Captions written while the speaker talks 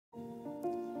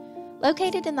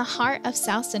Located in the heart of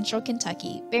South Central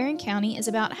Kentucky, Barren County is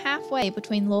about halfway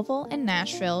between Louisville and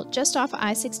Nashville, just off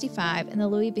I-65 and the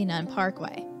Louis B. Nunn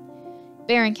Parkway.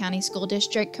 Barren County School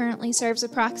District currently serves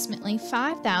approximately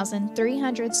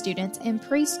 5,300 students in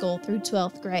preschool through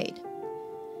 12th grade.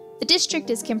 The district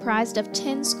is comprised of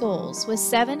 10 schools with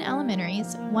 7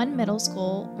 elementaries, 1 middle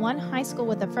school, 1 high school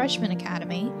with a freshman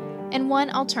academy, and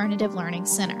 1 alternative learning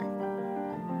center.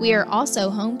 We are also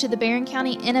home to the Barren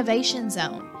County Innovation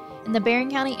Zone and the Barren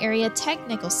County Area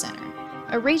Technical Center,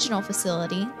 a regional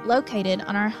facility located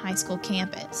on our high school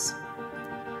campus.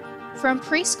 From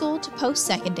preschool to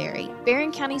post-secondary,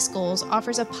 Barren County Schools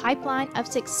offers a pipeline of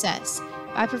success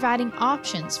by providing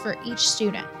options for each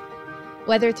student.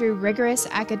 Whether through rigorous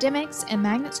academics and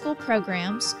magnet school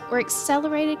programs or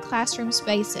accelerated classroom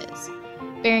spaces,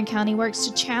 Barren County works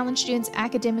to challenge students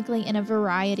academically in a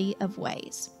variety of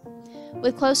ways.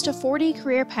 With close to 40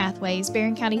 career pathways,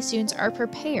 Barren County students are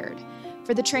prepared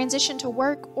for the transition to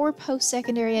work or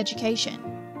post-secondary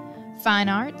education. Fine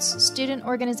arts, student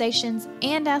organizations,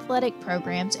 and athletic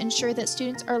programs ensure that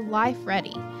students are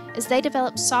life-ready as they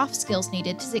develop soft skills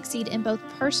needed to succeed in both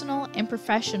personal and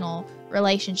professional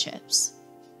relationships.